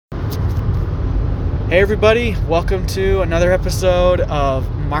Hey everybody, welcome to another episode of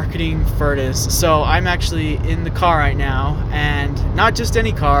Marketing Furnace. So I'm actually in the car right now, and not just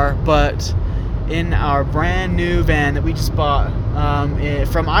any car, but in our brand new van that we just bought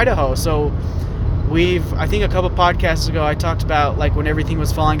from Idaho. So I think a couple podcasts ago I talked about like when everything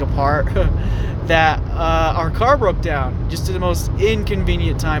was falling apart that our car broke down just at the most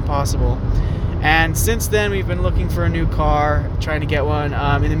inconvenient time possible. And since then, we've been looking for a new car, trying to get one.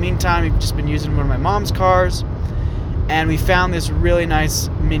 In the meantime, we've just been using one of my mom's cars, and we found this really nice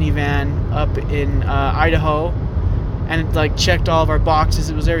minivan up in Idaho, and it like checked all of our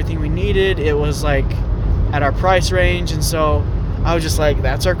boxes. It was everything we needed. It was like at our price range, and so I was just like,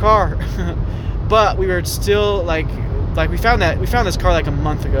 "That's our car." But we were still like we found this car like a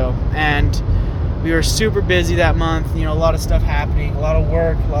month ago, and we were super busy that month, a lot of stuff happening, a lot of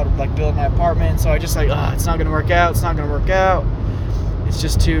work, a lot of like building my apartment. So I just like, it's not going to work out. It's not going to work out. It's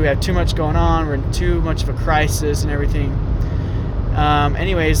just we have too much going on. We're in too much of a crisis and everything.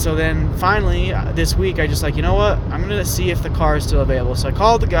 Anyways, so then finally this week, I just like, you know what? I'm going to see if the car is still available. So I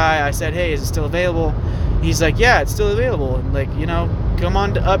called the guy. I said, hey, is it still available? He's like, yeah, it's still available. And like, come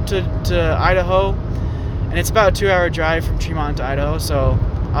on up to Idaho. And it's about a 2-hour drive from Tremont to Idaho. So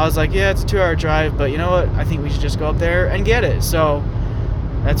I was like, yeah, it's a 2-hour drive, but you know what? I think we should just go up there and get it. So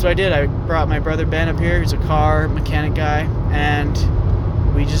that's what I did. I brought my brother Ben up here. He's a car mechanic guy, and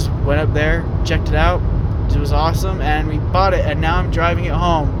we just went up there, checked it out. It was awesome, and we bought it, and now I'm driving it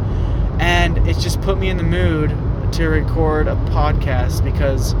home. And it's just put me in the mood to record a podcast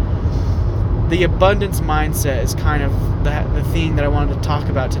because the abundance mindset is kind of the thing that I wanted to talk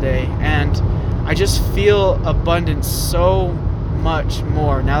about today. And I just feel abundance so much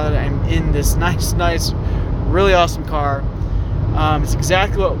more now that I'm in this nice, really awesome car. It's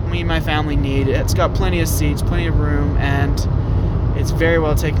exactly what me and my family need. It's got plenty of seats, plenty of room, and it's very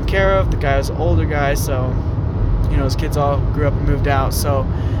well taken care of. The guy was an older guy, so his kids all grew up and moved out, so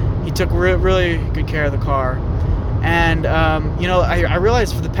he took really good care of the car. And I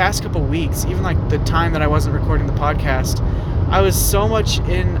realized for the past couple weeks, even like the time that I wasn't recording the podcast, I was so much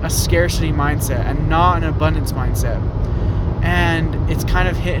in a scarcity mindset and not an abundance mindset. And it's kind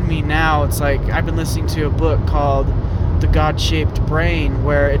of hitting me now. It's like I've been listening to a book called The God-Shaped Brain,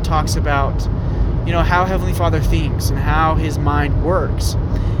 where it talks about, how Heavenly Father thinks and how his mind works.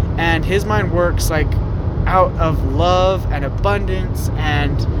 And his mind works like out of love and abundance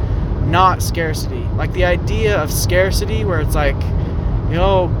and not scarcity. Like the idea of scarcity where it's like,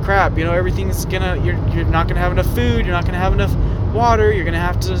 crap, everything's you're not gonna have enough food, you're not gonna have enough water, you're gonna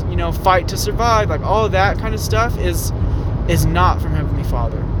have to, fight to survive. Like all of that kind of stuff is not from Heavenly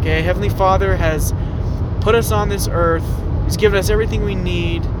Father. Okay, Heavenly Father has put us on this earth. He's given us everything we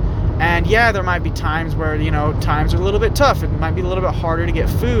need. And yeah, there might be times where, times are a little bit tough. It might be a little bit harder to get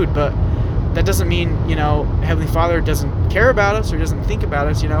food, but that doesn't mean, Heavenly Father doesn't care about us or doesn't think about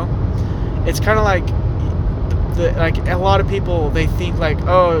us, It's kind of like, like a lot of people, they think like,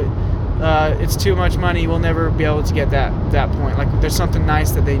 it's too much money. We'll never be able to get that point. Like there's something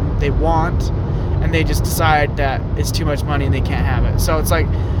nice that they want, and they just decide that it's too much money and they can't have it. So it's like,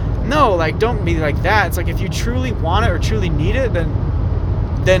 no, like don't be like that. It's like if you truly want it or truly need it,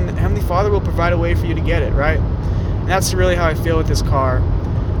 then Heavenly Father will provide a way for you to get it, right? And that's really how I feel with this car.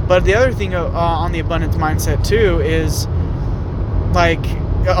 But the other thing on the abundance mindset too is like,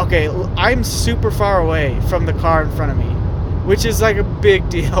 okay, I'm super far away from the car in front of me, which is like a big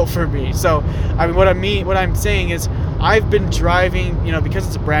deal for me. So what I'm saying is I've been driving, because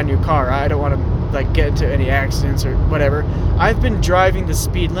it's a brand new car, right? I don't want to like get into any accidents or whatever. I've been driving the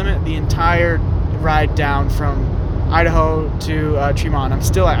speed limit the entire ride down from Idaho to Tremont. I'm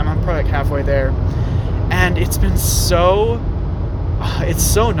probably like halfway there, and it's been it's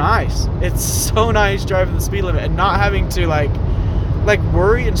so nice. It's so nice driving the speed limit and not having to like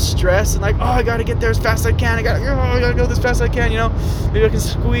worry and stress and like, I gotta get there as fast as I can. I gotta go as fast as I can. Maybe I can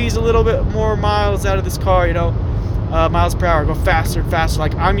squeeze a little bit more miles out of this car. Miles per hour, go faster and faster.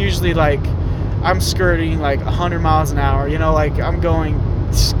 Like I'm usually like I'm skirting like 100 miles an hour. Like I'm going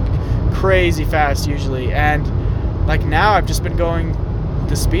crazy fast usually, and like now I've just been going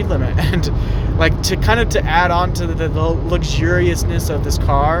the speed limit. And like to add on to the luxuriousness of this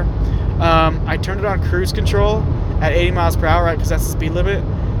car, I turned it on cruise control at 80 miles per hour, right? Because that's the speed limit.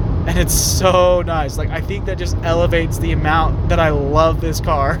 And it's so nice. Like I think that just elevates the amount that I love this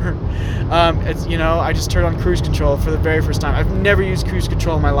car. It's I just turned on cruise control for the very first time. I've never used cruise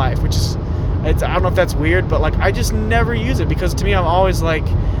control in my life, which is I don't know if that's weird, but like I just never use it because to me I'm always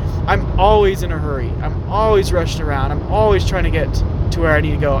in a hurry. I'm always rushing around. I'm always trying to get to where I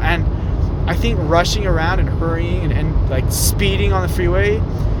need to go. And I think rushing around and hurrying and like speeding on the freeway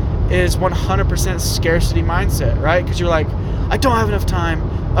is 100% scarcity mindset, right? Because you're like, I don't have enough time.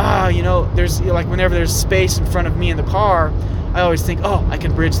 There's like whenever there's space in front of me in the car, I always think, oh, I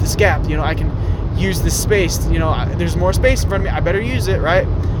can bridge this gap. I can use this space. There's more space in front of me. I better use it, right?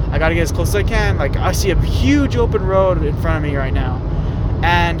 I got to get as close as I can. Like, I see a huge open road in front of me right now.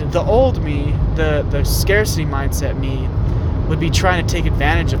 And the old me, the scarcity mindset me, would be trying to take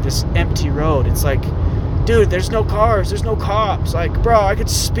advantage of this empty road. It's like, dude, there's no cars, there's no cops. Like, bro, I could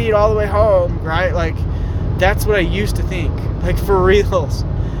speed all the way home, right? Like, that's what I used to think, like, for reals.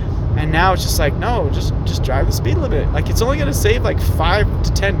 And now it's just like, no, just drive the speed limit. Like, it's only gonna save like 5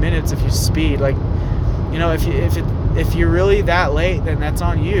 to 10 minutes if you speed. Like, if you're really that late, then that's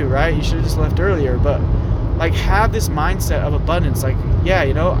on you, right? You should have just left earlier. But like, have this mindset of abundance. Like, yeah,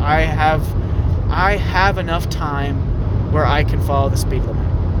 I have enough time where I can follow the speed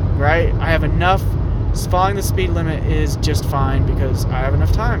limit, right? I have enough. Following the speed limit is just fine because I have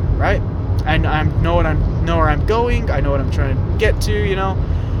enough time, right? And I know where I'm going. I know what I'm trying to get to.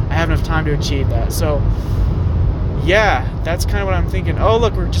 I have enough time to achieve that. So, yeah, that's kind of what I'm thinking. Oh,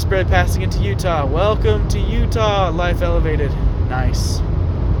 look, we're just barely passing into Utah. Welcome to Utah, Life Elevated. Nice.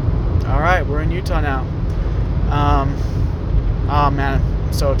 All right, we're in Utah now. Oh man,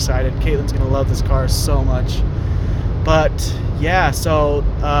 I'm so excited. Caitlin's gonna love this car so much. But yeah, so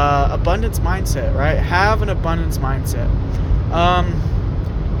abundance mindset, right? Have an abundance mindset.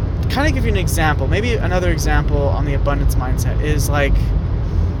 Kind of give you an example. Maybe another example on the abundance mindset is like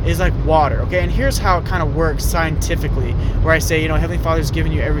water, okay? And here's how it kind of works scientifically, where I say, Heavenly Father's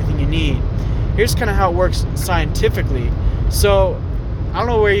given you everything you need. Here's kind of how it works scientifically. So I don't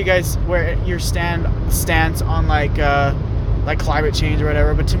know where your stance on like climate change or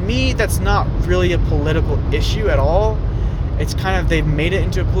whatever, but to me that's not really a political issue at all. It's kind of, they've made it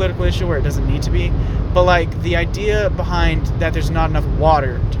into a political issue where it doesn't need to be. But like the idea behind that there's not enough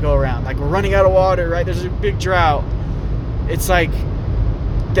water to go around, like we're running out of water, right? There's a big drought. It's like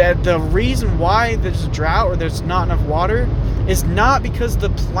that the reason why there's a drought or there's not enough water is not because the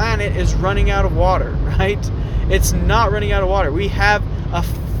planet is running out of water, right? It's not running out of water. We have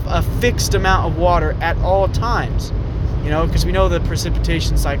a fixed amount of water at all times, because we know the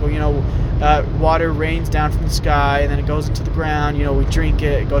precipitation cycle. Water rains down from the sky and then it goes into the ground. We drink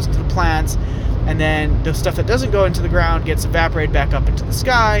it goes into the plants, and then the stuff that doesn't go into the ground gets evaporated back up into the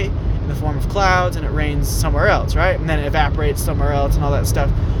sky in the form of clouds, and it rains somewhere else, right? And then it evaporates somewhere else and all that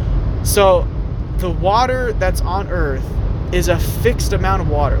stuff. So the water that's on Earth is a fixed amount of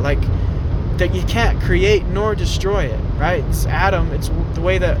water, like that you can't create nor destroy it, right? It's the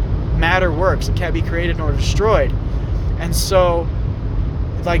way that matter works. It can't be created nor destroyed. And so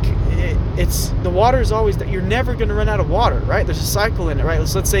like it's the water is always that you're never going to run out of water, right? There's a cycle in it, right?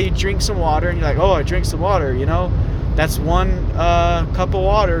 Let's say you drink some water and you're like, oh, I drank some water, that's one cup of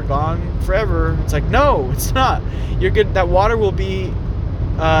water gone forever. It's like, no, it's not. You're good. That water will be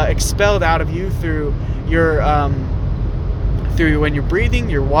expelled out of you through your when you're breathing.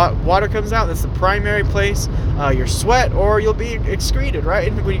 Your water comes out. That's the primary place. Your sweat, or you'll be excreted,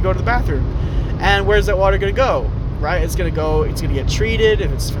 right, when you go to the bathroom. And where's that water going to go? Right, it's going to get treated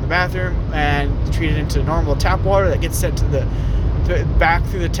if it's from the bathroom, and treated into normal tap water that gets sent back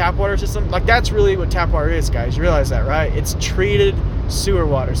through the tap water system. Like, that's really what tap water is, guys. You realize that, right? It's treated sewer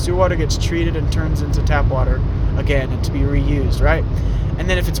water. Sewer water gets treated and turns into tap water again and to be reused, right? And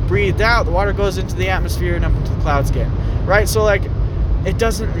then if it's breathed out, the water goes into the atmosphere and up into the clouds again, right? So like, it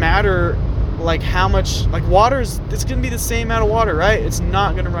doesn't matter like how much, like it's going to be the same amount of water, right? It's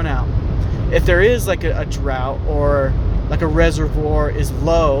not going to run out. If there is like a drought or like a reservoir is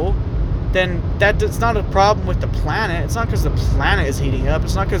low, then that's not a problem with the planet. It's not because the planet is heating up.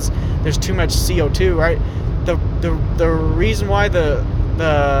 It's not because there's too much CO2, right? The reason why the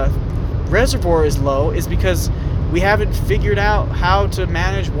reservoir is low is because we haven't figured out how to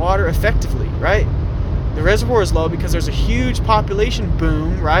manage water effectively, right? The reservoir is low because there's a huge population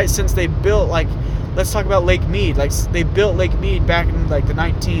boom, right? Since they built, like, let's talk about Lake Mead. Like, they built Lake Mead back in like the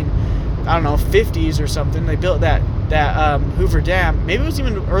 50s or something. They built that Hoover Dam. Maybe it was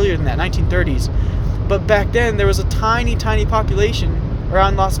even earlier than that, 1930s. But back then there was a tiny population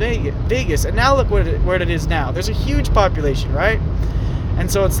around Las Vegas, and now look where it is now. There's a huge population, right? And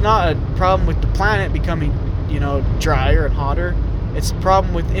so it's not a problem with the planet becoming, drier and hotter. It's a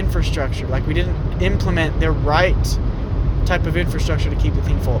problem with infrastructure. Like, we didn't implement the right type of infrastructure to keep the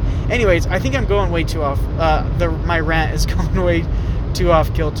thing full. Anyways, I think I'm going way too off. My rant is going way too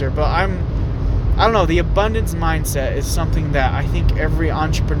off kilter, but I don't know, the abundance mindset is something that I think every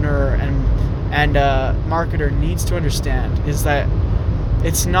entrepreneur and marketer needs to understand, is that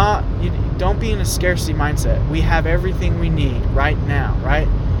it's not, you don't be in a scarcity mindset. We have everything we need right now, right?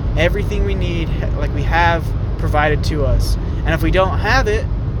 everything we need, like we have provided to us. And if we don't have it,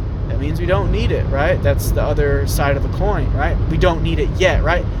 that means we don't need it, right? That's the other side of the coin, right? We don't need it yet,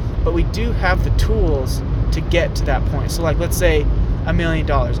 right? But we do have the tools to get to that point. So like, let's say $1 million.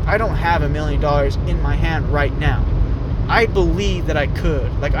 I don't have $1 million in my hand right now. I believe that I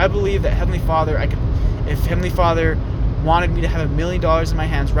could. Like, I believe that Heavenly Father, if Heavenly Father wanted me to have $1 million in my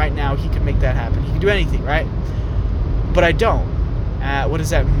hands right now, He could make that happen. He could do anything, right? But I don't. What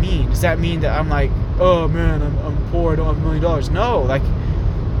does that mean? Does that mean that I'm like, oh man, I'm poor, I don't have $1 million? No, like,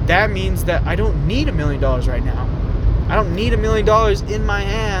 that means that I don't need $1 million right now. I don't need $1 million in my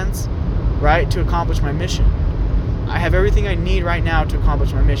hands, right, to accomplish my mission. I have everything I need right now to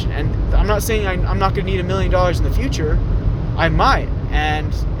accomplish my mission. And I'm not saying I'm not going to need $1 million in the future. I might.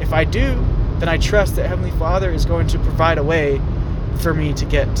 And if I do, then I trust that Heavenly Father is going to provide a way for me to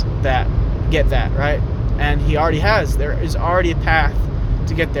get that, right? And He already has. There is already a path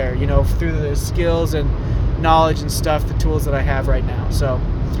to get there, through the skills and knowledge and stuff, the tools that I have right now. So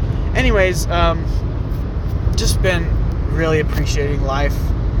anyways, just been really appreciating life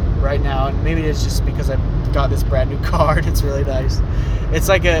right now, and maybe it's just because I got this brand new car and it's really nice. It's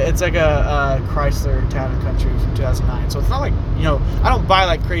like a Chrysler Town and Country from 2009. So it's not like, I don't buy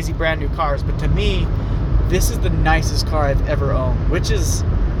like crazy brand new cars, but to me, this is the nicest car I've ever owned, which is,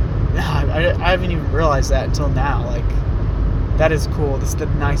 I haven't even realized that until now. Like, that is cool. This is the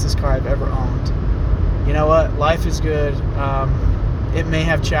nicest car I've ever owned. You know what? Life is good. It may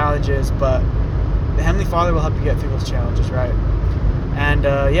have challenges, but the Heavenly Father will help you get through those challenges, right? And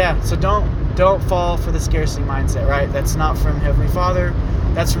so don't fall for the scarcity mindset, right? That's not from Heavenly Father.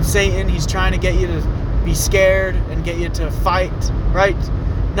 That's from Satan. He's trying to get you to be scared and get you to fight, right?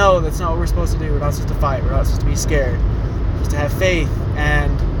 No, that's not what we're supposed to do. We're not supposed to fight. We're not supposed to be scared. We're supposed to have faith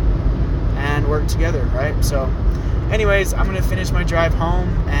and work together, right? So anyways, I'm going to finish my drive home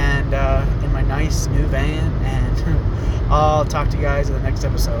and in my nice new van, and I'll talk to you guys in the next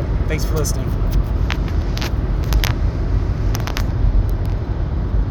episode. Thanks for listening.